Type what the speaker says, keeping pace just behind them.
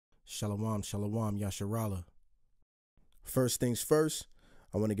Shalom, shalom, Yasharala. First things first,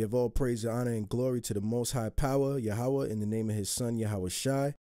 I want to give all praise, honor, and glory to the Most High Power, Yahweh, in the name of his son, Yahweh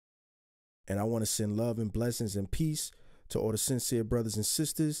Shai. And I want to send love and blessings and peace to all the sincere brothers and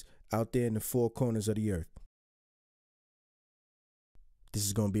sisters out there in the four corners of the earth. This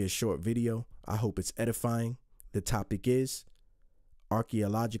is going to be a short video. I hope it's edifying. The topic is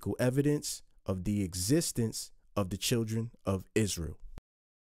archaeological evidence of the existence of the children of Israel.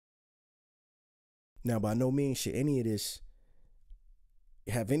 Now, by no means should any of this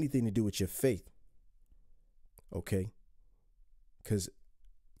have anything to do with your faith, okay? Because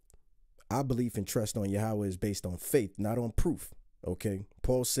our belief and trust on Yahweh is based on faith, not on proof, okay?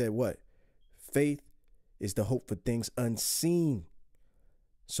 Paul said what? Faith is the hope for things unseen.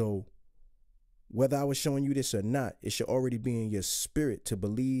 So whether I was showing you this or not, it should already be in your spirit to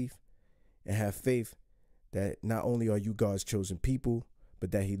believe and have faith that not only are you God's chosen people, but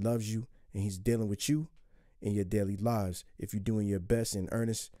that he loves you and he's dealing with you in your daily lives if you're doing your best in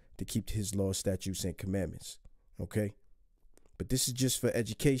earnest to keep his laws, statutes, and commandments, okay? But this is just for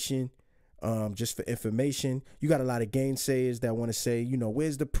education, just for information. You got a lot of gainsayers that want to say, you know,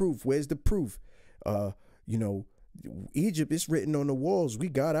 where's the proof? Where's the proof? You know, Egypt is written on the walls. We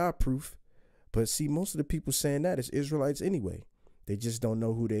got our proof. But see, most of the people saying that is Israelites anyway. They just don't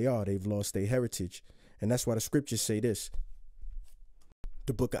know who they are. They've lost their heritage. And that's why the scriptures say this.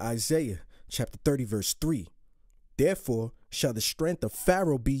 The book of Isaiah, chapter 30, verse 3. Therefore shall the strength of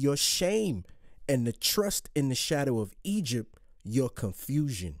Pharaoh be your shame, and the trust in the shadow of Egypt your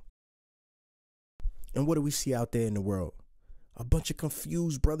confusion. And what do we see out there in the world? A bunch of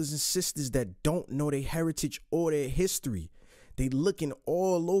confused brothers and sisters that don't know their heritage or their history. They looking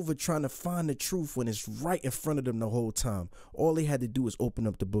all over trying to find the truth when it's right in front of them the whole time. All they had to do is open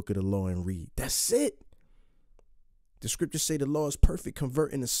up the book of the law and read. That's it. The scriptures say the law is perfect,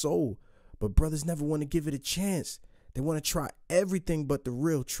 converting the soul. But brothers never want to give it a chance. They want to try everything but the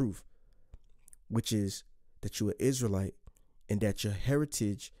real truth, which is that you're an Israelite and that your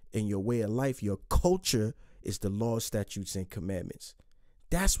heritage and your way of life, your culture, is the law, statutes, and commandments.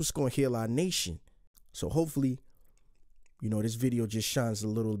 That's what's going to heal our nation. So hopefully, you know, this video just shines a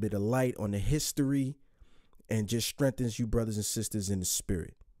little bit of light on the history and just strengthens you brothers and sisters in the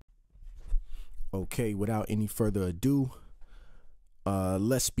spirit. Okay, without any further ado,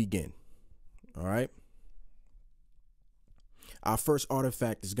 let's begin. All right. Our first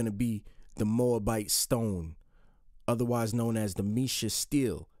artifact is going to be the Moabite stone, otherwise known as the Mesha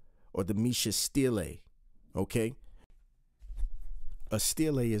stele or the Mesha stele. Okay. A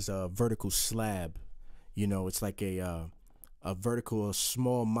stele is a vertical slab. You know, it's like a vertical,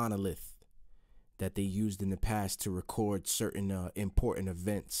 small monolith that they used in the past to record certain important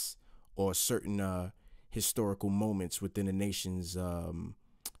events or certain historical moments within a nation's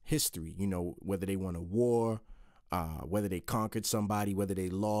history. You know, whether they won a war, whether they conquered somebody, whether they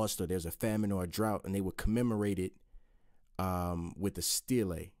lost, or there's a famine or a drought, and they would commemorate it with a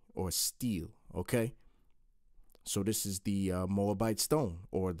stele or stele. Okay, so this is the Moabite stone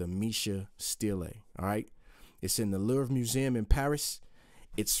or the Mesha stele. All right, it's in the Louvre Museum in Paris.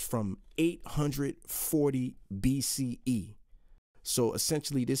 It's from 840 BCE. So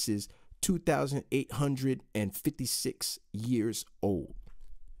essentially, this is 2,856 years old.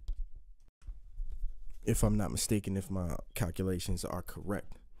 If I'm not mistaken, if my calculations are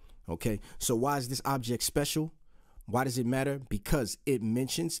correct. Okay, so why is this object special? Why does it matter? Because it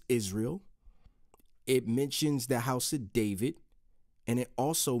mentions Israel. It mentions the house of David. And it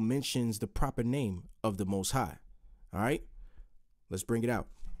also mentions the proper name of the Most High. All right, let's bring it out.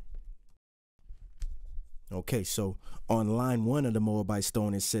 Okay, so on line 1 of the Moabite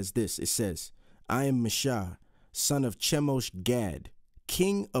stone, it says this. It says, I am Mesha, son of Chemosh Gad,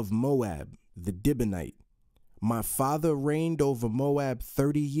 king of Moab, the Dibonite. My father reigned over Moab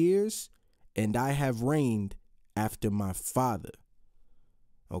 30 years, and I have reigned after my father.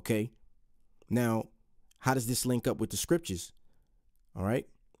 Okay, now, how does this link up with the scriptures? All right,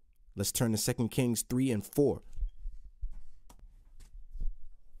 let's turn to 2 Kings 3 and 4.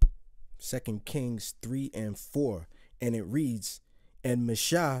 2 Kings 3 and 4, and it reads, And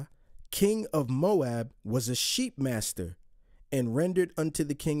Mesha, king of Moab, was a sheep master, and rendered unto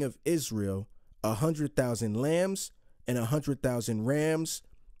the king of Israel 100,000 lambs and 100,000 rams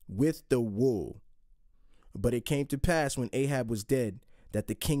with the wool. But it came to pass when Ahab was dead that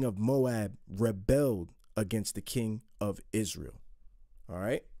the king of Moab rebelled against the king of Israel. All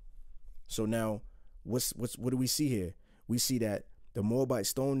right. So now what do we see here? We see that the Moabite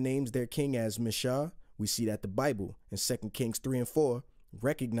stone names their king as Mesha. We see that the Bible in 2 Kings 3 and 4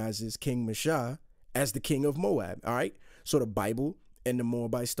 recognizes King Mesha as the king of Moab. All right. So the Bible and the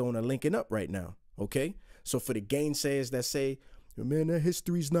Moabite stone are linking up right now. Okay, so for the gainsayers that say, man, that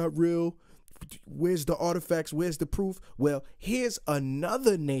history's not real, where's the artifacts, where's the proof? Well, here's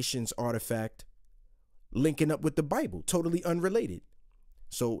another nation's artifact linking up with the Bible, totally unrelated.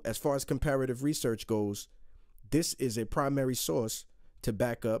 So as far as comparative research goes, this is a primary source to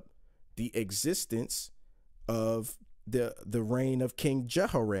back up the existence of the reign of King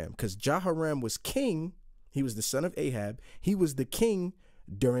Jehoram, because Jehoram was king. He was the son of Ahab. He was the king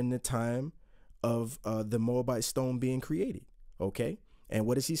during the time of the Moabite stone being created. Okay, and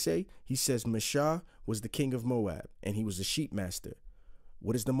what does he say? He says Mashah was the king of Moab, and he was a sheep master.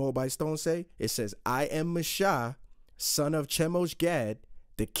 What does the Moabite stone say? It says, I am Mashah, son of Chemosh Gad,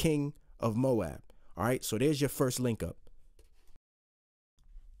 the king of Moab. All right, so there's your first link up.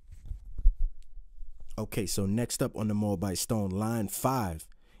 Okay, so next up on the Moabite stone, line 5,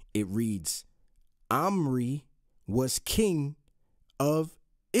 it reads, Omri was king of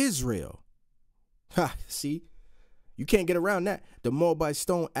Israel. Ha, see, you can't get around that. The Moabite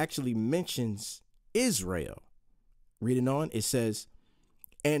stone actually mentions Israel. Reading on, it says,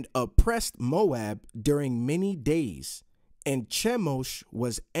 and oppressed Moab during many days, and Chemosh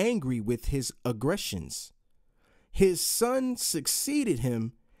was angry with his aggressions. His son succeeded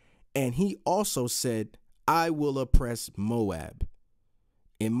him, and he also said, I will oppress Moab.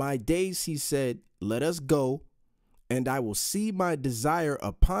 In my days, he said, let us go, and I will see my desire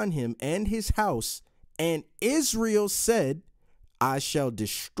upon him and his house. And Israel said, I shall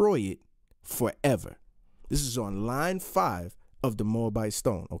destroy it forever. This is on line 5 of the Moabite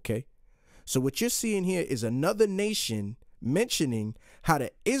stone, okay? So what you're seeing here is another nation mentioning how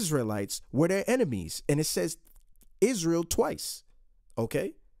the Israelites were their enemies. And it says Israel twice,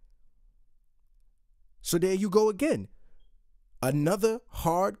 okay? So there you go again. Another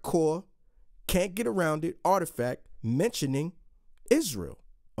hardcore, can't get around it artifact mentioning Israel,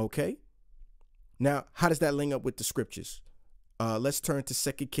 okay? Now, how does that link up with the scriptures? Let's turn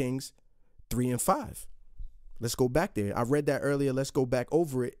to 2 Kings 3 and 5. Let's go back there. I read that earlier. Let's go back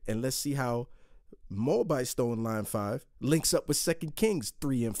over it and let's see how Moabite stone line 5 links up with 2 Kings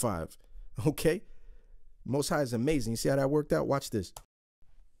 3 and 5. Okay? Most High is amazing. You see how that worked out? Watch this.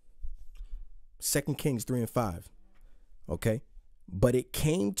 2 Kings 3 and 5. Okay? But it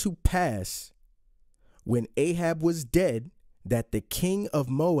came to pass when Ahab was dead that the king of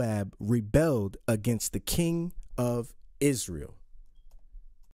Moab rebelled against the king of Israel.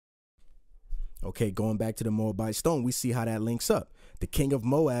 Okay, going back to the Moabite stone, we see how that links up. The king of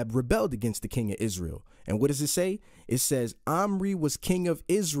Moab rebelled against the king of Israel. And what does it say? It says, Omri was king of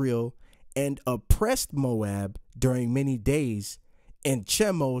Israel and oppressed Moab during many days, and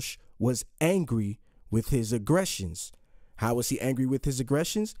Chemosh was angry with his aggressions. How was he angry with his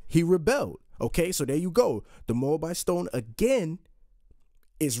aggressions? He rebelled. Okay, so there you go. The Moabite stone again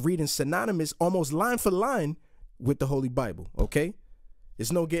is reading synonymous, almost line for line with the Holy Bible. Okay,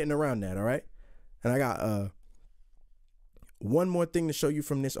 there's no getting around that. All right. And I got one more thing to show you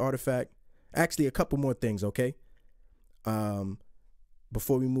from this artifact. Actually, a couple more things, okay?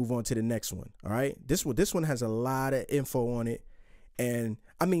 Before we move on to the next one, all right? This one has a lot of info on it. And,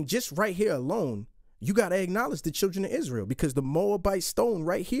 I mean, just right here alone, you got to acknowledge the children of Israel, because the Moabite stone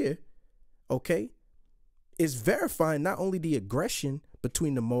right here, okay, is verifying not only the aggression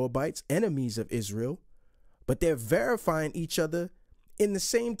between the Moabites, enemies of Israel, but they're verifying each other in the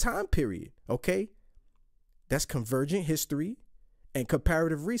same time period, okay? That's convergent history and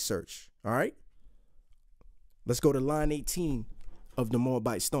comparative research, all right? Let's go to line 18 of the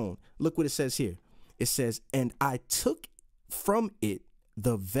Moabite stone. Look what it says here. It says, and I took from it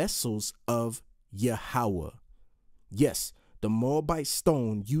the vessels of YAW'AL. Yes, the Moabite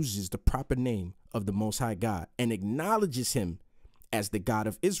stone uses the proper name of the Most High God and acknowledges him as the God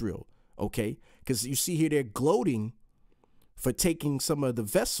of Israel, okay? Because you see here they're gloating for taking some of the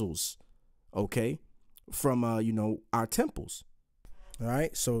vessels, okay, from, our temples. All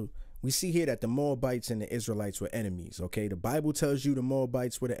right, so we see here that the Moabites and the Israelites were enemies, okay? The Bible tells you the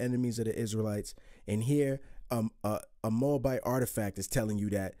Moabites were the enemies of the Israelites, and here a Moabite artifact is telling you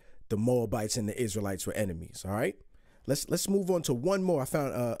that the Moabites and the Israelites were enemies, all right? Let's move on to one more. I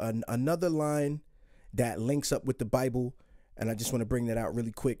found another line that links up with the Bible, and I just want to bring that out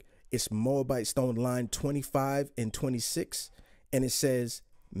really quick. It's Moabite stone line 25 and 26, and it says,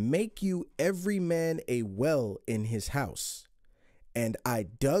 make you every man a well in his house. And I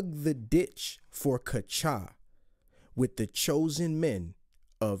dug the ditch for Kachah with the chosen men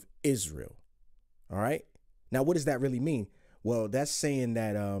of Israel. All right. Now, what does that really mean? Well, that's saying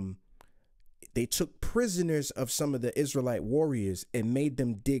that they took prisoners of some of the Israelite warriors and made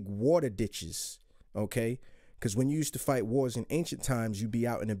them dig water ditches. OK, Because when you used to fight wars in ancient times, you'd be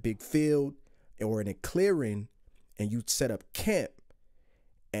out in a big field or in a clearing and you'd set up camp.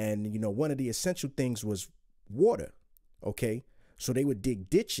 And, you know, one of the essential things was water. Okay. So they would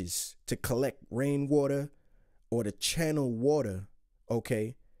dig ditches to collect rainwater or to channel water,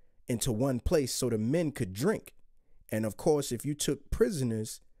 okay, into one place so the men could drink. And of course, if you took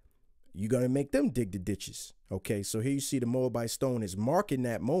prisoners, you're going to make them dig the ditches. Okay. So here you see the Moabite stone is marking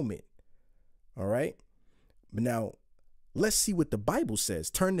that moment. All right. But now let's see what the Bible says.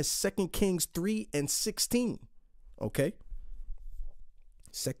 Turn to 2 Kings 3:16. Okay.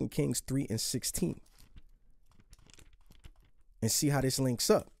 2 Kings 3:16. And see how this links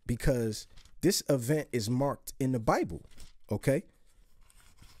up, because this event is marked in the Bible. Okay.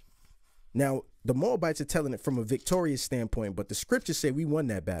 Now, the Moabites are telling it from a victorious standpoint, but the scriptures say we won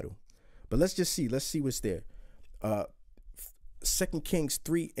that battle. But let's just see. Let's see what's there. 2 Kings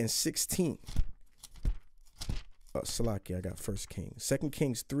 3:16. Salaki, I got 1 Kings. 2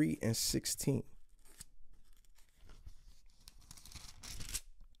 Kings 3:16.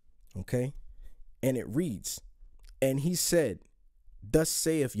 Okay. And it reads, and he said, thus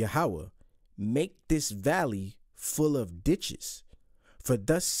saith Yahweh, make this valley full of ditches. For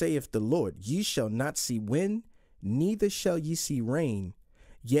thus saith the Lord, ye shall not see wind, neither shall ye see rain,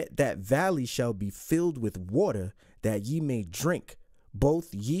 yet that valley shall be filled with water, that ye may drink,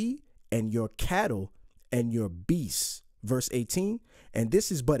 both ye and your cattle and your beasts. Verse 18, and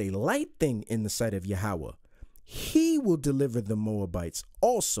this is but a light thing in the sight of Yahweh. He will deliver the Moabites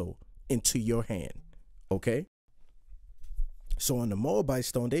also into your hand. Okay. So on the Moabite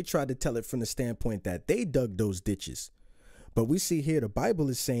stone, they tried to tell it from the standpoint that they dug those ditches. But we see here the Bible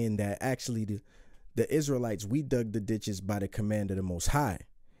is saying that actually the Israelites, we dug the ditches by the command of the Most High.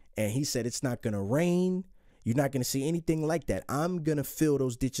 And he said, it's not going to rain. You're not going to see anything like that. I'm going to fill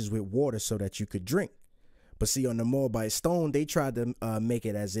those ditches with water so that you could drink. But see, on the Moabite stone, they tried to make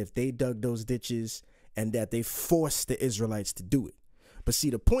it as if they dug those ditches and that they forced the Israelites to do it. But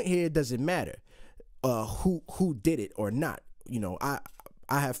see, the point here, it doesn't matter who did it or not. You know, I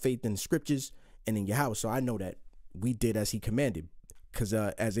have faith in the scriptures and in Yahweh, so I know that we did as he commanded. Because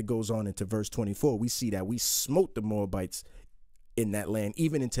as it goes on into verse 24, we see that we smote the Moabites in that land,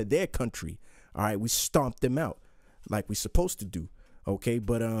 even into their country. All right, we stomped them out like we're supposed to do. Okay,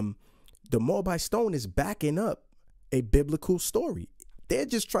 but the Moabite stone is backing up a biblical story. They're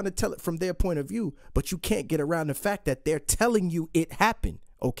just trying to tell it from their point of view, but you can't get around the fact that they're telling you it happened.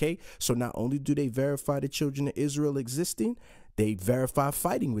 Okay, so not only do they verify the children of Israel existing, they verify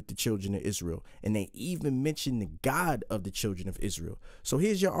fighting with the children of Israel, and they even mention the God of the children of Israel. So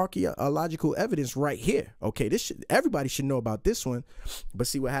here's your archaeological evidence right here. Okay, everybody should know about this one. But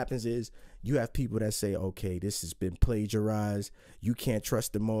see, what happens is you have people that say, okay, this has been plagiarized. You can't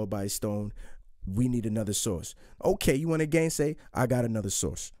trust the Moabite stone. We need another source. Okay, you want to gainsay? I got another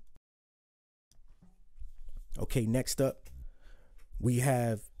source. Okay, next up, we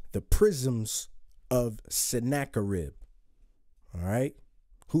have the prisms of Sennacherib. All right.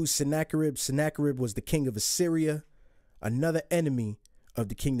 Who's Sennacherib? Sennacherib was the king of Assyria, another enemy of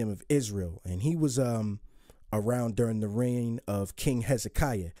the kingdom of Israel. And he was around during the reign of King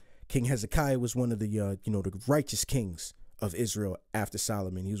Hezekiah. King Hezekiah was one of the, the righteous kings of Israel after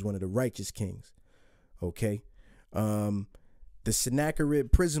Solomon. He was one of the righteous kings. Okay. The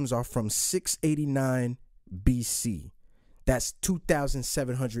Sennacherib prisms are from 689 BC. That's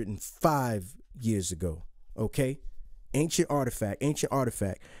 2,705 years ago. Okay. Ancient artifact.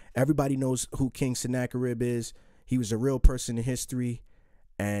 Everybody knows who King Sennacherib is. He was a real person in history.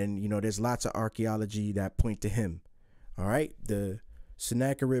 And, there's lots of archaeology that point to him. All right. The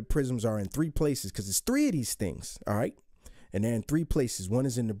Sennacherib prisms are in 3 places because it's 3 of these things. All right. And they're in 3 places. One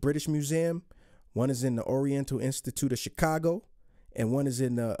is in the British Museum. One is in the Oriental Institute of Chicago. And one is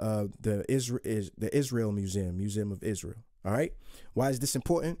in the Israel Museum of Israel. All right. Why is this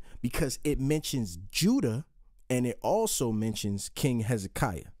important? Because it mentions Judah and it also mentions King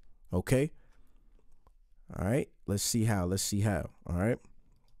Hezekiah. Okay. All right. Let's see how. All right.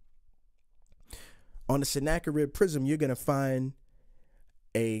 On the Sennacherib prism, you're going to find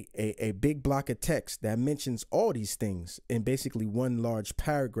a big block of text that mentions all these things in basically one large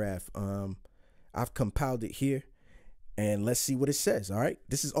paragraph. I've compiled it here. And let's see what it says. All right.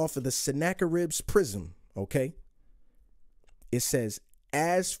 This is off of the Sennacherib's prism. Okay. It says,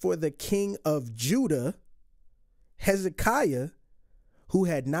 as for the king of Judah, Hezekiah, who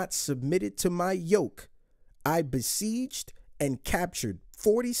had not submitted to my yoke, I besieged and captured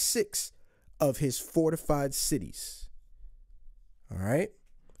 46 of his fortified cities. All right.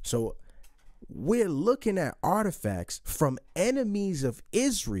 So we're looking at artifacts from enemies of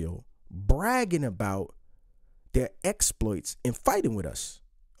Israel bragging about their exploits in fighting with us.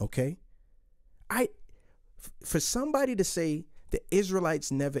 Okay. For somebody to say the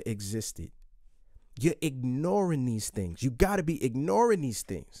Israelites never existed, you're ignoring these things. You got to be ignoring these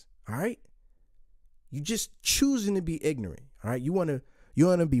things. All right. You just choosing to be ignorant. All right. You want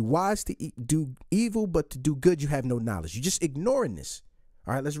to be wise to do evil, but to do good, you have no knowledge. You're just ignoring this.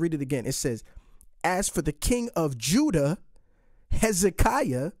 All right. Let's read it again. It says, as for the king of Judah,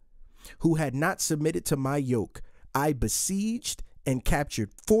 Hezekiah, who had not submitted to my yoke, I besieged and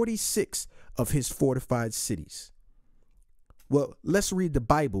captured 46 of his fortified cities. Well, let's read the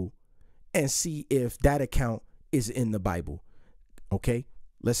Bible and see if that account is in the Bible. Okay,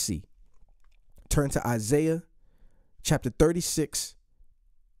 let's see. Turn to Isaiah chapter 36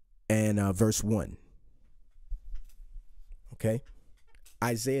 and verse 1. Okay,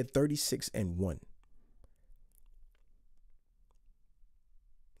 Isaiah 36 and 1.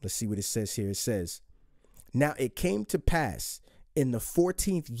 Let's see what it says here. It says, now it came to pass in the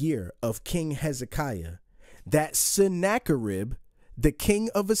 14th year of King Hezekiah that Sennacherib, the king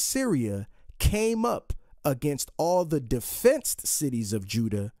of Assyria, came up against all the defenced cities of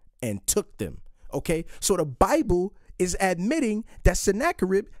Judah and took them. Okay, so the Bible is admitting that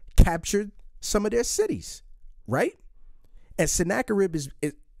Sennacherib captured some of their cities, right? And Sennacherib is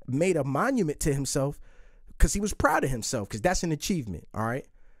made a monument to himself because he was proud of himself, because that's an achievement. All right.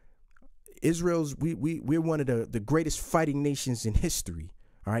 We're one of the greatest fighting nations in history.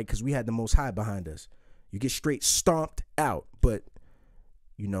 All right. Because we had the Most High behind us. You get straight stomped out. But,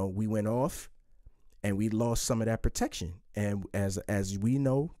 you know, we went off and we lost some of that protection. And as we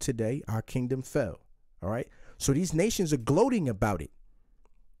know today, our kingdom fell. All right. So these nations are gloating about it.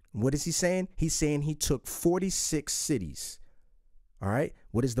 What is he saying? He's saying he took 46 cities. All right.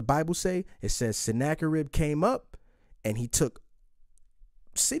 What does the Bible say? It says Sennacherib came up and he took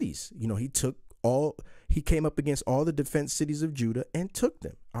cities. You know, he came up against all the defense cities of Judah and took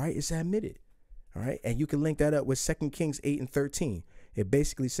them. All right. It's admitted. All right. And you can link that up with 2 Kings 8 and 13. It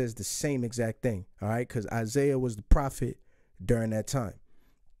basically says the same exact thing. All right. Because Isaiah was the prophet during that time.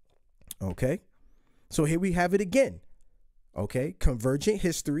 Okay. So here we have it again. Okay. Convergent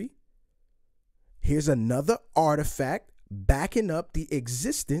history. Here's another artifact backing up the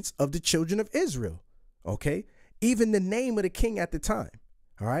existence of the children of Israel. Okay. Even the name of the king at the time.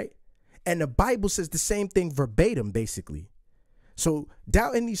 All right. And the Bible says the same thing verbatim, basically. So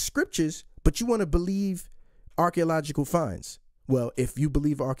doubting these scriptures, but you want to believe archaeological finds. Well, if you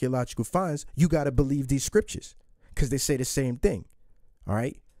believe archaeological finds, you got to believe these scriptures because they say the same thing. All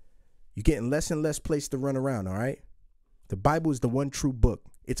right. You're getting less and less place to run around. All right. The Bible is the one true book.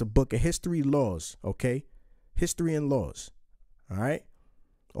 It's a book of history, laws. OK, history and laws. All right.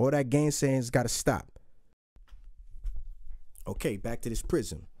 All that gainsaying's got to stop. Okay, back to this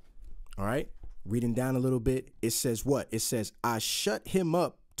prism. All right. Reading down a little bit. It says what? It says, I shut him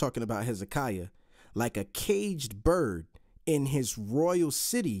up, talking about Hezekiah, like a caged bird in his royal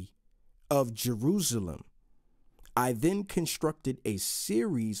city of Jerusalem. I then constructed a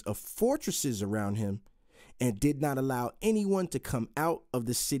series of fortresses around him and did not allow anyone to come out of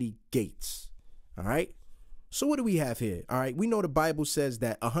the city gates. All right. So what do we have here? All right. We know the Bible says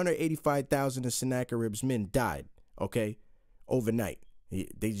that 185,000 of Sennacherib's men died. Okay. Overnight.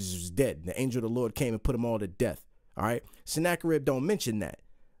 They just was dead. The angel of the Lord came and put them all to death. All right. Sennacherib don't mention that.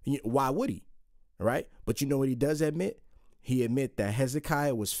 Why would he? All right. But you know what he does admit? He admit that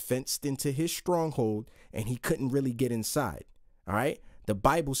Hezekiah was fenced into his stronghold and he couldn't really get inside. All right. The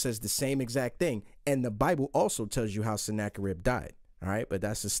Bible says the same exact thing. And the Bible also tells you how Sennacherib died. All right. But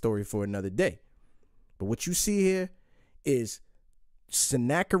that's a story for another day. But what you see here is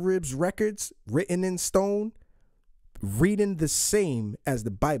Sennacherib's records written in stone, reading the same as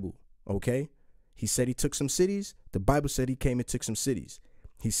the Bible. Okay. He said he took some cities. The Bible said he came and took some cities.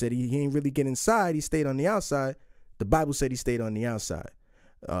 He said he ain't really get inside. He stayed on the outside. The Bible said he stayed on the outside.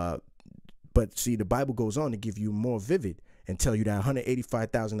 But see, the Bible goes on to give you more vivid and tell you that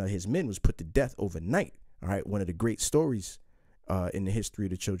 185,000 of his men was put to death overnight. All right. One of the great stories in the history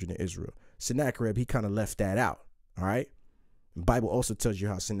of the children of Israel. Sennacherib, he kind of left that out. All right. The Bible also tells you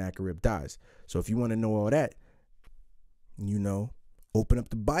how Sennacherib dies. So if you want to know all that, you know, open up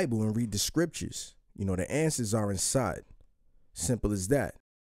the Bible and read the scriptures. You know, the answers are inside. Simple as that.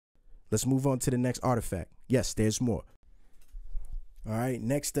 Let's move on to the next artifact. Yes, there's more. All right.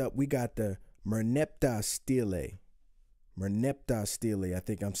 Next up, we got the Merneptah stele. Merneptah stele. I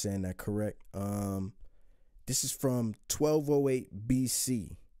think I'm saying that correct. This is from 1208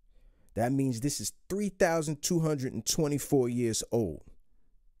 BC. That means this is 3,224 years old.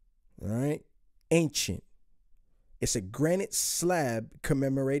 All right. Ancient. It's a granite slab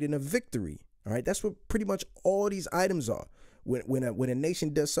commemorating a victory. All right, that's what pretty much all these items are. When a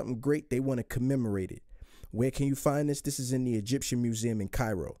nation does something great, they want to commemorate it. Where can you find this? This is in the Egyptian Museum in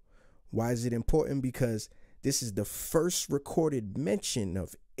Cairo. Why is it important? Because this is the first recorded mention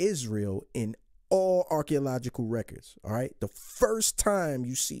of Israel in all archaeological records. All right, the first time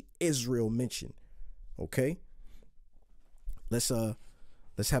you see Israel mentioned. Okay, let's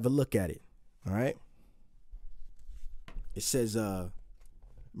have a look at it. All right, it says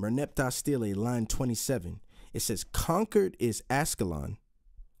Merneptah Stele, line 27. It says, conquered is Ascalon,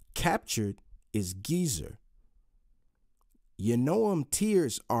 captured is Gezer.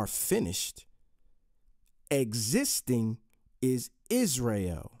 Tears are finished. Existing is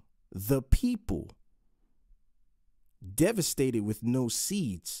Israel, the people. Devastated with no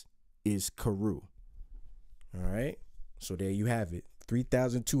seeds is Karu. All right, so there you have it.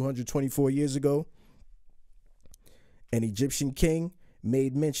 3,224 years ago, an Egyptian king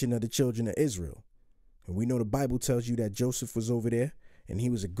made mention of the children of Israel. And we know the Bible tells you that Joseph was over there, and he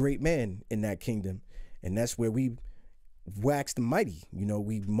was a great man in that kingdom. And that's where we waxed mighty.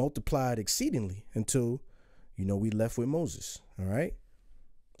 We multiplied exceedingly until, we left with Moses. All right.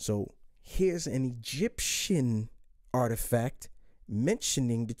 So here's an Egyptian artifact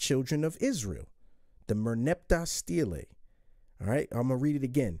mentioning the children of Israel, the Merneptah Stele. All right. I'm going to read it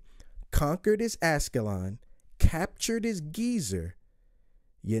again. Conquered is Ascalon, captured is Gezer.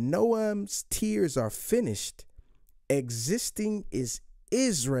 Tears are finished. Existing is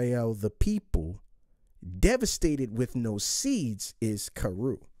Israel, the people. Devastated with no seeds is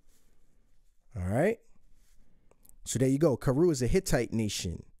Karu. All right. So there you go. Karu is a Hittite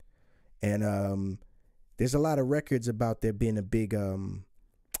nation. And there's a lot of records about there being a big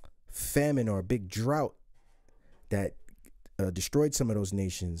famine or a big drought that destroyed some of those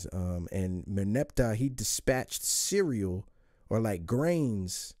nations. And Merneptah, he dispatched cereal or like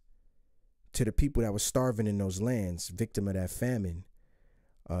grains to the people that were starving in those lands, victim of that famine.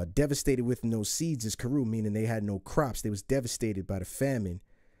 Devastated with no seeds is Karu, meaning they had no crops. They was devastated by the famine.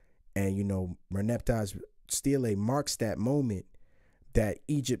 And, Merneptah's Stele marks that moment that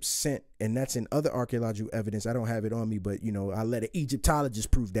Egypt sent, and that's in other archaeological evidence. I don't have it on me, but, I let an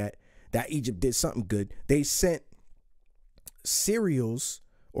Egyptologist prove that Egypt did something good. They sent cereals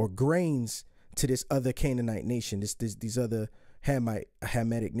or grains to this other Canaanite nation, these other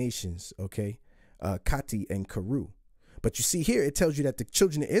Hamitic nations, okay, Kati and Karu. But you see here, it tells you that the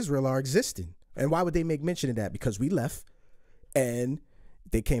children of Israel are existing. And why would they make mention of that? Because we left and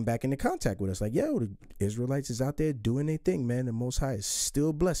they came back into contact with us. Like, yo, the Israelites is out there doing their thing, man. The Most High is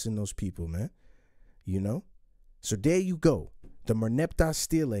still blessing those people, man. So there you go. The Merneptah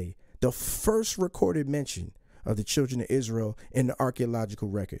Stele, the first recorded mention of the children of Israel in the archaeological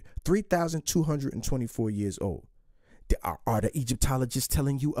record, 3,224 years old. Are the Egyptologists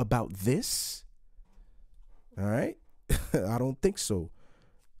telling you about this? All right. I don't think so.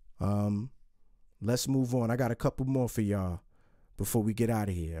 Let's move on. I got a couple more for y'all before we get out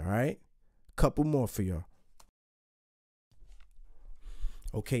of here. All right. Couple more for y'all.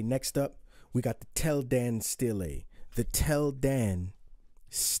 Okay. Next up, we got the Tel Dan Stele. The Tel Dan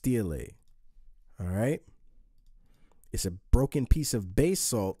Stele. All right. It's a broken piece of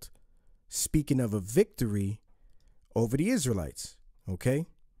basalt, speaking of a victory over the Israelites. Okay.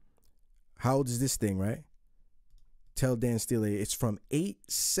 How old is this thing, right? Tel Dan Stele. It's from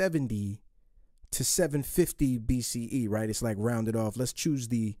 870 to 750 BCE, right? It's like rounded off. Let's choose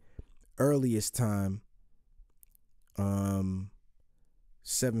the earliest time.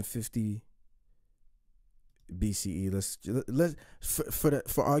 750 BCE. Let's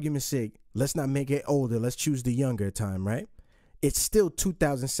for argument's sake, let's not make it older. Let's choose the younger time, right? It's still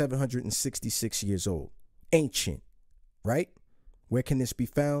 2,766 years old. Ancient, right? Where can this be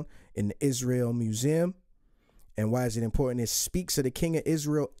found? In the Israel Museum. And why is it important? It speaks of the king of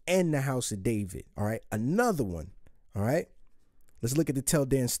Israel and the house of David. All right. Another one. All right. Let's look at the Tel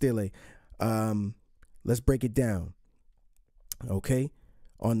Dan Stele. Let's break it down. Okay.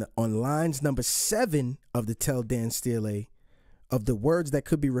 On lines number 7 of the Tel Dan Stele, of the words that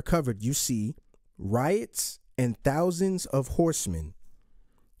could be recovered, you see riots and thousands of horsemen.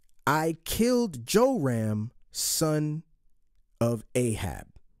 I killed Joram, son of Ahab.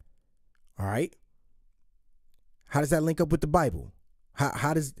 All right. How does that link up with the Bible?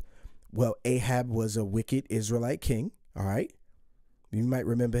 Well, Ahab was a wicked Israelite king. All right. You might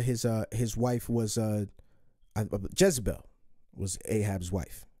remember his wife was Jezebel was Ahab's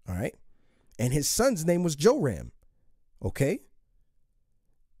wife. All right. And his son's name was Joram. Okay.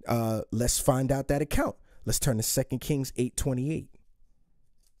 Let's find out that account. Let's turn to 2 Kings 8:28.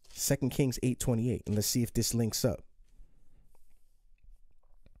 2 Kings 8:28. And let's see if this links up.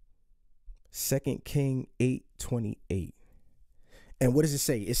 2 King 8:28. And what does it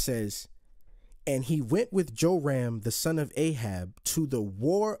say? It says, and he went with Joram, the son of Ahab, to the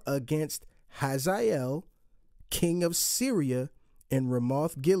war against Hazael, king of Syria, in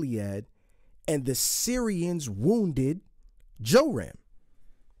Ramoth Gilead, and the Syrians wounded Joram.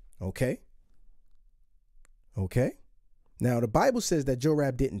 Okay. Okay. Now, the Bible says that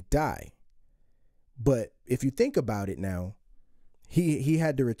Joram didn't die. But if you think about it now, he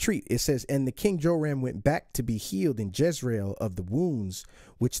had to retreat. It says, and the king Joram went back to be healed in Jezreel of the wounds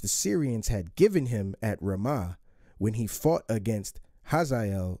which the Syrians had given him at Ramah when he fought against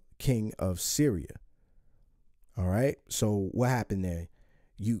Hazael, king of Syria. All right. So what happened there?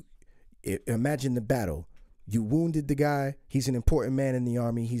 Imagine the battle. You wounded the guy. He's an important man in the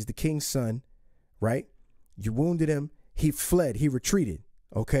army. He's the king's son, right? You wounded him. He fled. He retreated.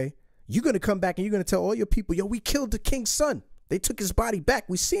 Okay. You're going to come back and you're going to tell all your people, yo, we killed the king's son. They took his body back.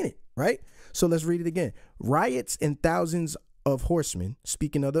 We seen it, right? So let's read it again. Riots and thousands of horsemen,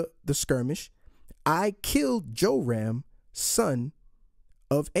 speaking of the skirmish, I killed Joram, son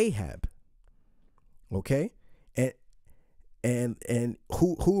of Ahab. Okay? And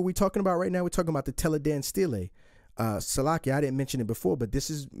who are we talking about right now? We're talking about the Teledan Stele. Salaki, I didn't mention it before, but this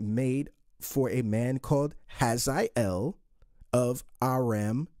is made for a man called Hazael of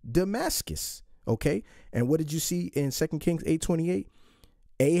Aram Damascus. Okay, and what did you see in 2 Kings 8:28?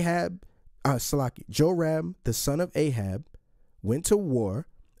 Joram, the son of Ahab, went to war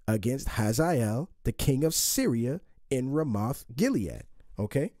against Hazael, the king of Syria, in Ramoth Gilead.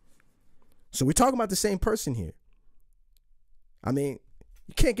 Okay, so we're talking about the same person here. I mean,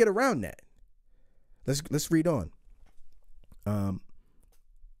 you can't get around that. Let's read on.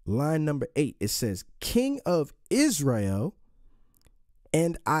 Line number 8. It says, King of Israel,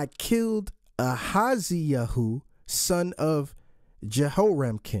 and I killed Ahaziah, son of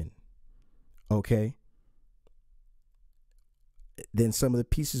Jehoramkin. Okay. Then some of the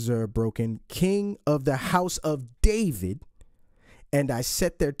pieces are broken. King of the house of David, and I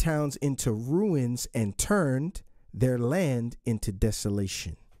set their towns into ruins and turned their land into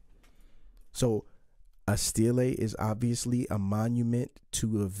desolation. So a stele is obviously a monument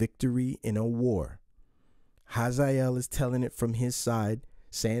to a victory in a war. Hazael is telling it from his side,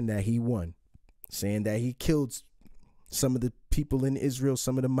 saying that he won, saying that he killed some of the people in Israel,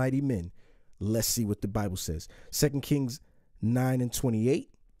 some of the mighty men. Let's see what the Bible says. 2 Kings 9:28.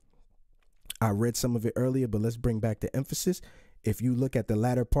 I read some of it earlier, but let's bring back the emphasis. If you look at the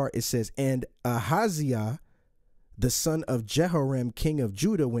latter part, it says, and Ahaziah, the son of Jehoram, king of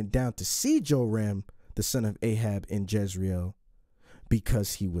Judah, went down to see Joram, the son of Ahab, in Jezreel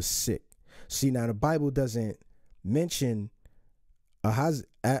because he was sick. See, now the Bible doesn't mention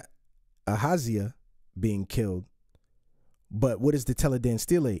Ahaziah being killed, but what is the Teledan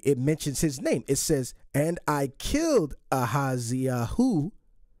Stele? It mentions his name. It says, and I killed Ahaziahu.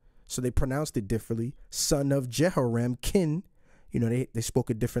 So they pronounced it differently. Son of Jehoram, kin. You know, they spoke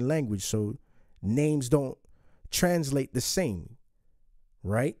a different language. So names don't translate the same,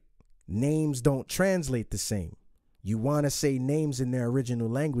 right? Names don't translate the same. You want to say names in their original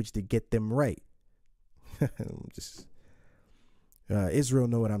language to get them right. Just Israel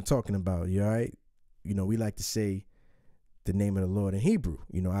know what I'm talking about. You all right? You know, we like to say the name of the Lord in Hebrew,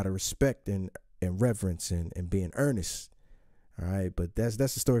 you know, out of respect and reverence and being earnest. All right, but that's a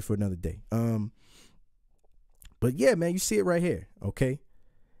story for another day. But yeah, man, you see it right here. Okay.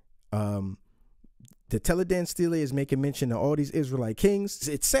 The Teledan Stele is making mention of all these Israelite kings.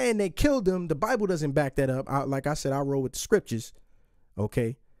 It's saying they killed them. The Bible doesn't back that up. Like I said, I roll with the scriptures.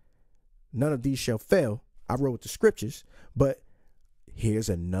 Okay. None of these shall fail. I roll with the scriptures. But here's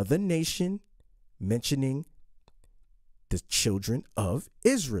another nation mentioning the children of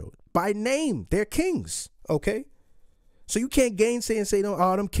Israel by name. They're kings. Okay. So you can't gainsay and say, no,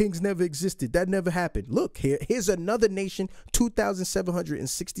 oh, them kings never existed. That never happened. Look, here's another nation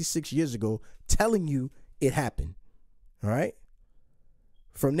 2,766 years ago telling you it happened. All right.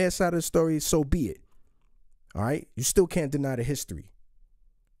 From their side of the story, so be it. All right. You still can't deny the history.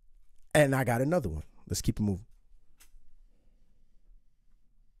 And I got another one. Let's keep it moving.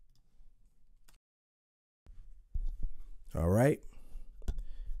 All right.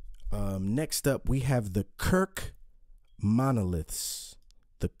 Next up, we have the Kirk monoliths.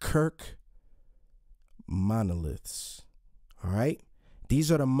 The Kirk monoliths. All right.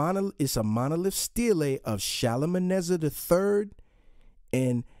 These are the it's a monolith stele of Shalmaneser III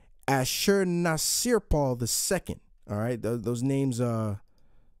and Ashurnasirpal II. All right. Those names are,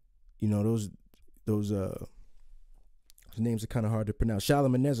 you know, those names are kind of hard to pronounce.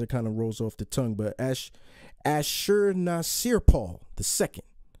 Shalmaneser kind of rolls off the tongue, but Ashurnasirpal II.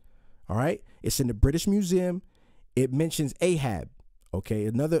 All right. It's in the British Museum. It mentions Ahab. Okay.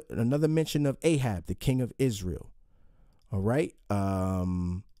 Another mention of Ahab, the king of Israel. All right.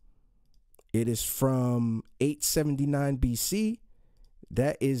 It is from 879 BC.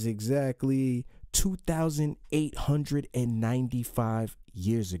 That is exactly 2,895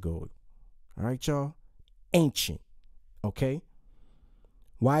 years ago. All right, y'all. Ancient. Okay.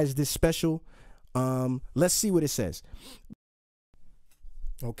 Why is this special? Let's see what it says.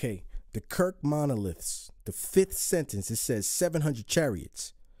 Okay. The Kirk monoliths, the 5th sentence, it says 700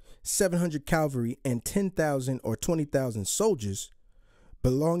 chariots, 700 cavalry, and 10,000 or 20,000 soldiers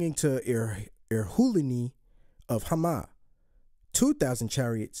belonging to Erhulani of Hamath, 2,000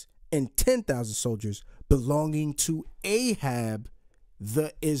 chariots, and 10,000 soldiers belonging to Ahab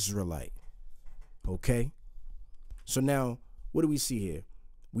the Israelite. Okay? So now, what do we see here?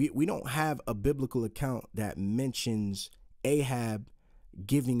 We don't have a biblical account that mentions Ahab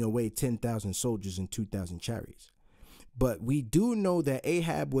giving away 10,000 soldiers and 2,000 chariots. But we do know that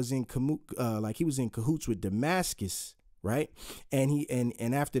Ahab was in he was in cahoots with Damascus, right?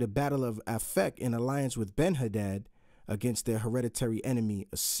 And after the battle of Aphek, in alliance with Ben-Hadad against their hereditary enemy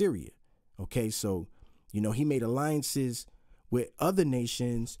Assyria. Okay, so he made alliances with other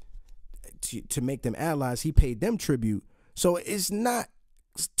nations to make them allies. He paid them tribute. So it's not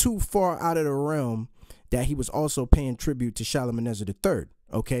too far out of the realm that he was also paying tribute to Shalmaneser III.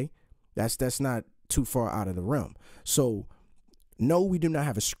 Okay, that's not too far out of the realm. So no, we do not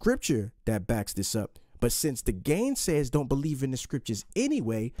have a scripture that backs this up. But since the gainsayers don't believe in the scriptures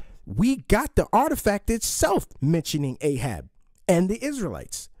anyway, we got the artifact itself mentioning Ahab and the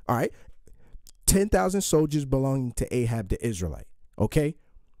Israelites. All right, 10,000 soldiers belonging to Ahab the Israelite. Okay,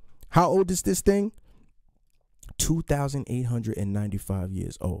 how old is this thing? 2,895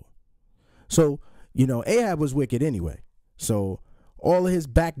 years old. So Ahab was wicked anyway. So all of his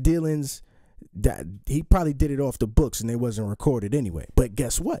back dealings, that he probably did it off the books and they wasn't recorded anyway. But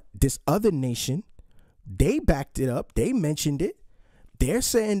guess what? This other nation, they backed it up. They mentioned it. They're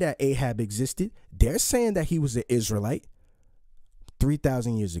saying that Ahab existed. They're saying that he was an Israelite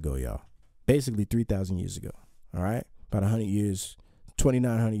 3,000 years ago, y'all. Basically 3,000 years ago. All right. About 100 years,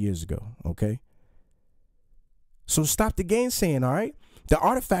 2,900 years ago. Okay. So stop the gainsaying. All right. The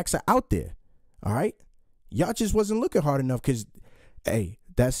artifacts are out there. All right. Y'all just wasn't looking hard enough because, hey,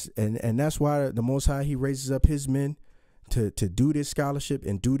 that's why the Most High, he raises up his men to do this scholarship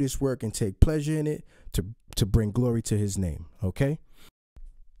and do this work and take pleasure in it to bring glory to his name. Okay.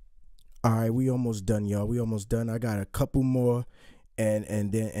 All right. We almost done, y'all. We almost done. I got a couple more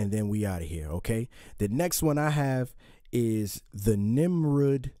and then we out of here. Okay. The next one I have is the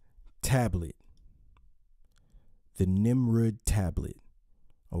Nimrud tablet. The Nimrud tablet.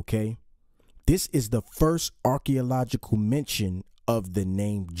 Okay. This is the first archaeological mention of the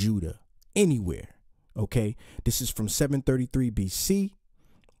name Judah anywhere. Okay. This is from 733 BC.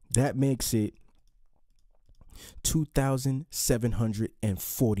 That makes it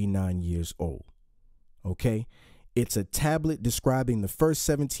 2,749 years old. Okay. It's a tablet describing the first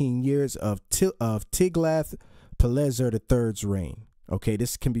 17 years of Tiglath-Pileser III's reign. Okay.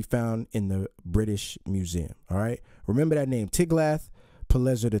 This can be found in the British Museum. All right. Remember that name,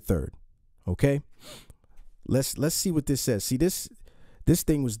 Tiglath-Pileser III. Okay. Let's see what this says. See, this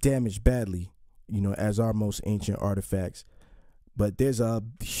thing was damaged badly, as our most ancient artifacts. But there's a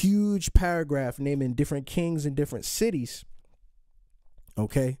huge paragraph naming different kings in different cities,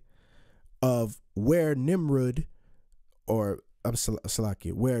 okay, of where Nimrud, or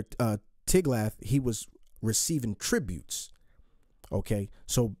where Tiglath, he was receiving tributes. Okay,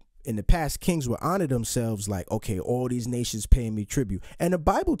 so in the past, kings would honor themselves like, okay, all these nations paying me tribute. And the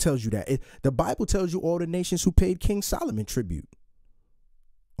Bible tells you that. The Bible tells you all the nations who paid King Solomon tribute.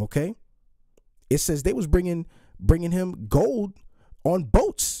 Okay. It says they was bringing him gold on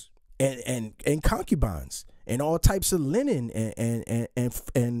boats and concubines and all types of linen and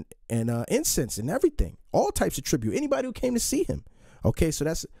incense and everything. All types of tribute. Anybody who came to see him. Okay, so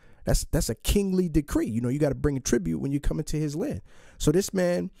that's a kingly decree. You got to bring a tribute when you come into his land. So this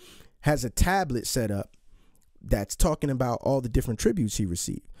man has a tablet set up that's talking about all the different tributes he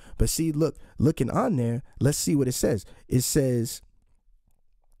received. But see, looking on there, let's see what it says. It says,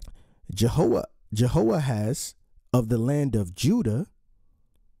 Jehoahaz of the land of Judah.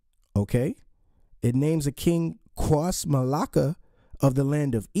 Okay. It names a king Quas Malaka of the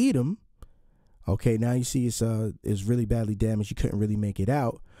land of Edom. Okay, now you see it's really badly damaged. You couldn't really make it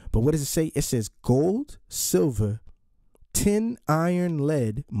out. But what does it say? It says gold, silver, tin, iron,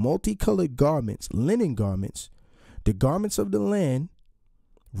 lead, multicolored garments, linen garments, the garments of the land,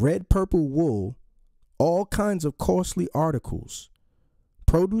 red, purple wool, all kinds of costly articles,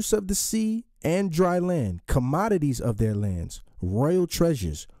 produce of the sea and dry land, commodities of their lands, royal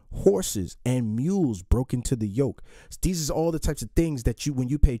treasures, horses and mules broken to the yoke. These is all the types of things that you, when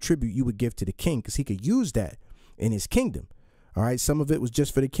you pay tribute, you would give to the king, because he could use that in his kingdom. All right. Some of it was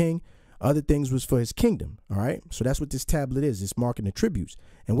just for the king. Other things was for his kingdom. All right. So that's what this tablet is. It's marking the tributes.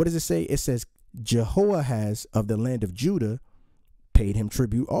 And what does it say? It says Jehoahaz of the land of Judah paid him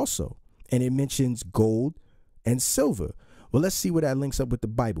tribute also. And it mentions gold and silver. Well, let's see where that links up with the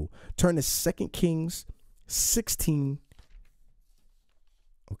Bible. Turn to 2 Kings 16.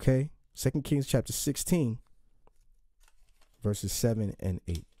 Okay. 2 Kings chapter 16, verses 7 and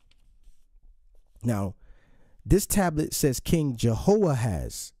 8. Now, this tablet says King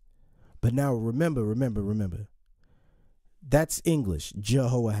Jehoahaz. But now remember. That's English,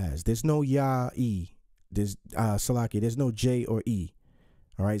 Jehoahaz. There's no Yah-E. There's Salaki. There's no J or E.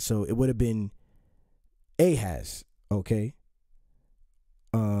 All right. So it would have been Ahaz. Okay.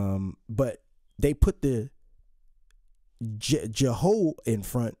 But they put the Jeho in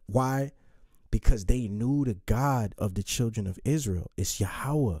front. Why? Because they knew the God of the children of Israel. It's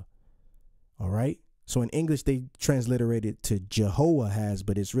Yahweh. All right. So in English, they transliterated to Jehoahaz,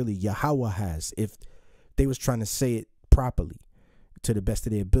 but it's really Yahwehaz if they was trying to say it properly to the best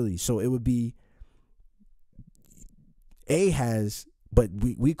of their ability. So it would be Ahaz, but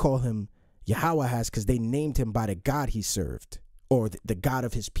we call him Yahwehaz because they named him by the God he served, or the God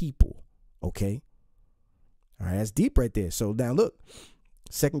of his people. Okay. All right. That's deep right there. So now look,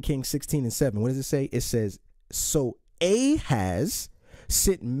 2 Kings 16 and 7. What does it say? It says, so Ahaz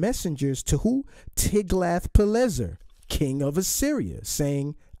sent messengers to who? Tiglath-Pileser, king of Assyria,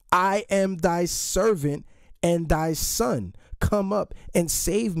 saying, I am thy servant and thy son. Come up and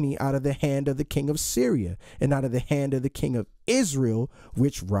save me out of the hand of the king of Syria and out of the hand of the king of Israel,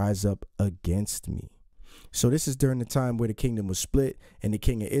 which rise up against me. So this is during the time where the kingdom was split, and the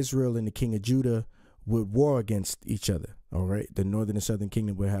king of Israel and the king of Judah would war against each other. All right. The northern and southern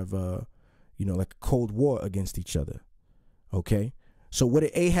kingdom would have, like a cold war against each other. Okay. So what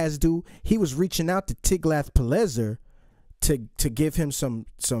did Ahaz do? He was reaching out to Tiglath-Pileser to give him some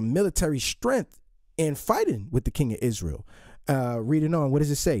military strength in fighting with the king of Israel. Reading on, what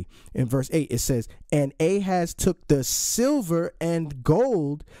does it say? In verse 8, it says, and Ahaz took the silver and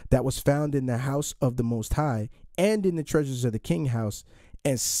gold that was found in the house of the Most High and in the treasures of the king's house,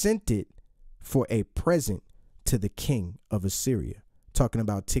 and sent it for a present to the king of Assyria. Talking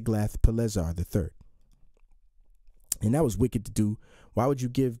about Tiglath-Pileser III. And that was wicked to do. Why would you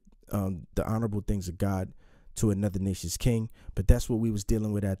give the honorable things of God to another nation's king? But that's what we was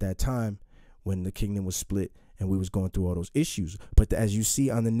dealing with at that time when the kingdom was split and we was going through all those issues. But as you see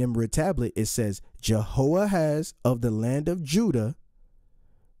on the Nimrod tablet, it says Jehoahaz of the land of Judah,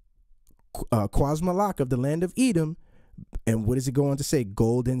 Quasmalak of the land of Edom. And what does it go on to say?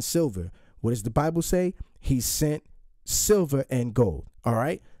 Gold and silver. What does the Bible say? He sent silver and gold. All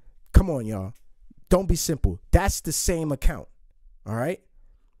right. Come on, y'all. Don't be simple. That's the same account. All right.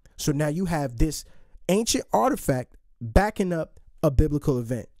 So now you have this ancient artifact backing up a biblical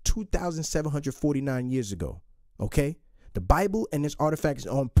event 2,749 years ago. OK, the Bible and this artifact is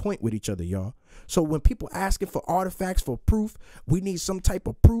on point with each other, y'all. So when people asking for artifacts for proof, we need some type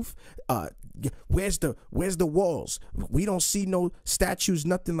of proof. Where's the walls? We don't see no statues,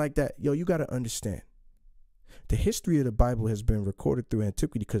 nothing like that. Yo, you got to understand. The history of the Bible has been recorded through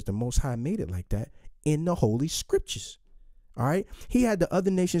antiquity because the Most High made it like that in the Holy Scriptures. All right. He had the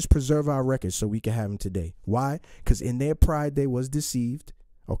other nations preserve our records so we can have them today. Why? Because in their pride, they was deceived.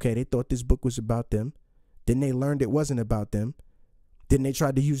 OK, they thought this book was about them. Then they learned it wasn't about them. Then they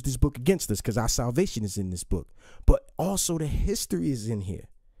tried to use this book against us because our salvation is in this book. But also the history is in here.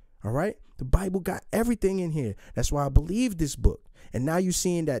 All right. The Bible got everything in here. That's why I believe this book. And now you're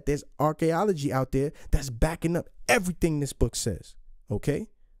seeing that there's archaeology out there that's backing up everything this book says. OK.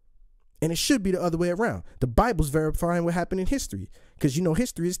 And it should be the other way around. The Bible's verifying what happened in history because,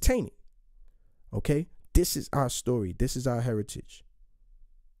 history is tainted. OK, this is our story. This is our heritage.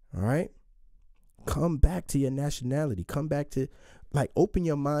 All right. Come back to your nationality. Come back to open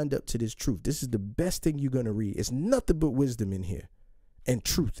your mind up to this truth. This is the best thing you're going to read. It's nothing but wisdom in here and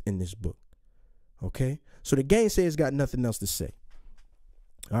truth in this book. OK, so the gainsayers got nothing else to say.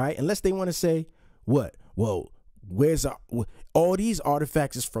 All right. Unless they want to say what? Well, where's all these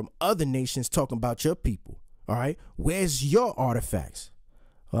artifacts is from other nations talking about your people. All right. Where's your artifacts?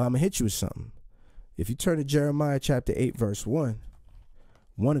 Well, I'm going to hit you with something. If you turn to Jeremiah chapter 8, verse 1,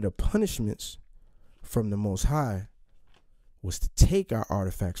 one of the punishments from the Most High was to take our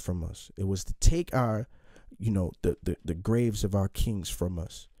artifacts from us. It was to take our, the graves of our kings from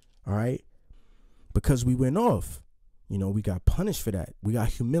us. All right. Because we went off. You know, we got punished for that. We got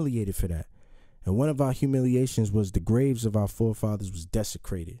humiliated for that. And one of our humiliations was the graves of our forefathers was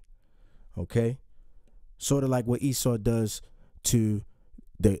desecrated. Okay? Sort of like what Esau does to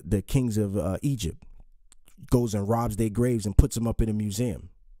the kings of Egypt. Goes and robs their graves and puts them up in a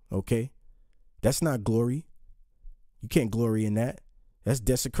museum. Okay? That's not glory. You can't glory in that. That's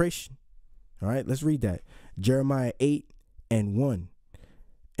desecration. All right, let's read that. Jeremiah 8:1.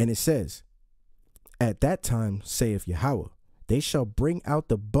 And it says, at that time, saith Yahweh, they shall bring out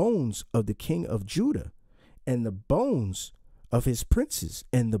the bones of the king of Judah, and the bones of his princes,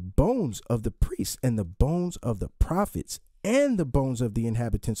 and the bones of the priests, and the bones of the prophets, and the bones of the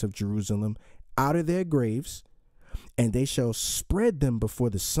inhabitants of Jerusalem out of their graves, and they shall spread them before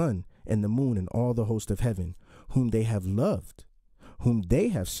the sun and the moon and all the host of heaven, whom they have loved, whom they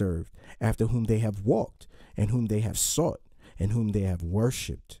have served, after whom they have walked, and whom they have sought, and whom they have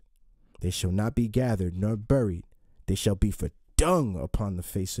worshipped. They shall not be gathered nor buried. They shall be for dung upon the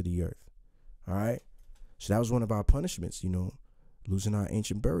face of the earth. All right? So that was one of our punishments, you know, losing our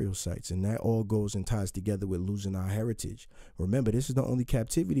ancient burial sites. And that all goes and ties together with losing our heritage. Remember, this is the only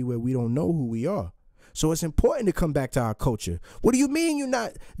captivity where we don't know who we are. So it's important to come back to our culture. What do you mean you're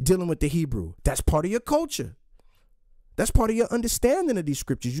not dealing with the Hebrew? That's part of your culture. That's part of your understanding of these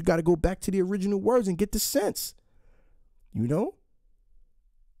scriptures. You got to go back to the original words and get the sense. You know?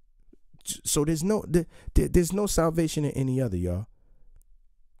 So there's no salvation in any other, y'all.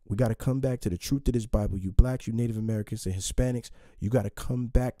 We got to come back to the truth of this Bible. You blacks, you Native Americans, and Hispanics, you got to come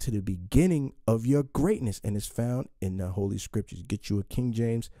back to the beginning of your greatness, and it's found in the Holy Scriptures. Get you a King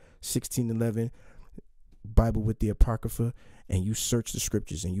James 1611 Bible with the Apocrypha, and you search the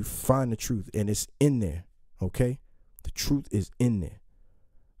Scriptures, and you find the truth, and it's in there, okay? The truth is in there,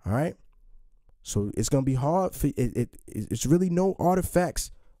 all right? So it's going to be hard. It's really no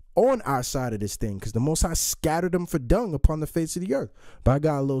artifacts on our side of this thing, because the Most High scattered them for dung upon the face of the earth. But I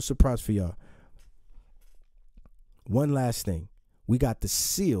got a little surprise for y'all. One last thing. We got the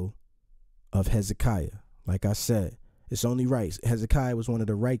seal of Hezekiah. Like I said, it's only right. Hezekiah was one of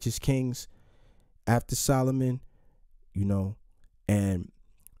the righteous kings after Solomon, you know, and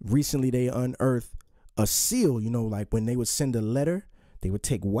recently they unearthed a seal, you know, like when they would send a letter, they would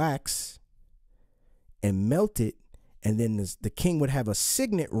take wax and melt it, and then the king would have a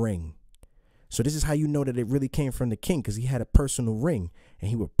signet ring. So this is how you know that it really came from the king, because he had a personal ring,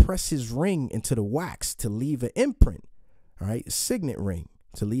 and he would press his ring into the wax to leave an imprint, all right, a signet ring,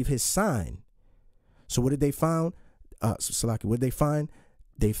 to leave his sign. So what did they find? Salaki, what did they find?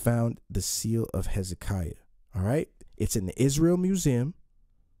 They found the seal of Hezekiah, all right? It's in the Israel Museum,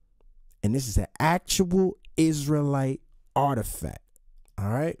 and this is an actual Israelite artifact, all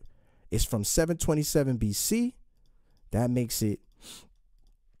right? It's from 727 BC. That makes it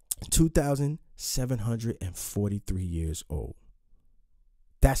 2,743 years old.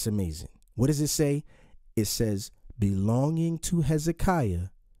 That's amazing. What does it say? It says, belonging to Hezekiah,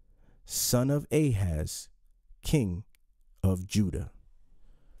 son of Ahaz, king of Judah.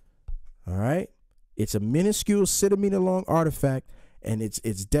 All right? It's a minuscule centimeter long artifact, and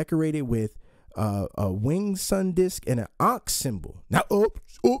it's decorated with a winged sun disk and an ox symbol. Now,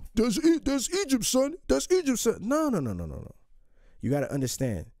 that's Egypt, son. That's Egypt, son. No. You got to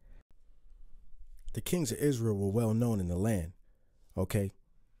understand. The kings of Israel were well known in the land. Okay.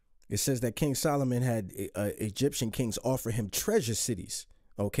 It says that King Solomon had Egyptian kings offer him treasure cities.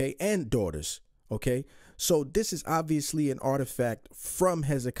 Okay. And daughters. Okay. So this is obviously an artifact from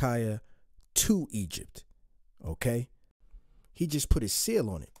Hezekiah to Egypt. Okay. He just put his seal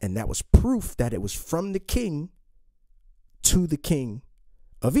on it, and that was proof that it was from the king to the king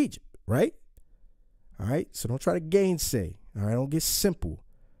of Egypt, right? All right, so don't try to gainsay. All right, don't get simple.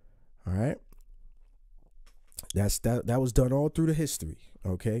 All right, that was done all through the history.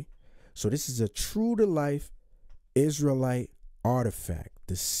 Okay, so this is a true to life Israelite artifact,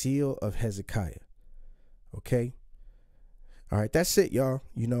 the seal of Hezekiah. Okay, all right, that's it, y'all.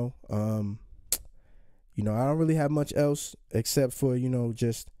 I don't really have much else except for,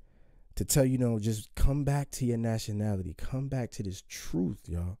 just to tell you, just come back to your nationality. Come back to this truth,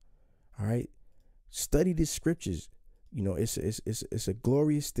 y'all. All right. Study the scriptures. It's a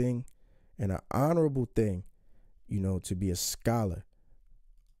glorious thing and an honorable thing, to be a scholar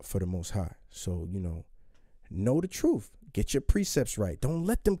for the Most High. So, know the truth. Get your precepts right. Don't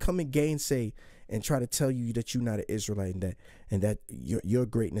let them come and gainsay and try to tell you that you're not an Israelite and that your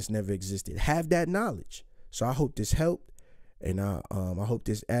greatness never existed. Have that knowledge. So I hope this helped, and I hope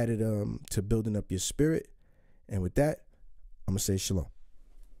this added to building up your spirit. And with that, I'm gonna say shalom.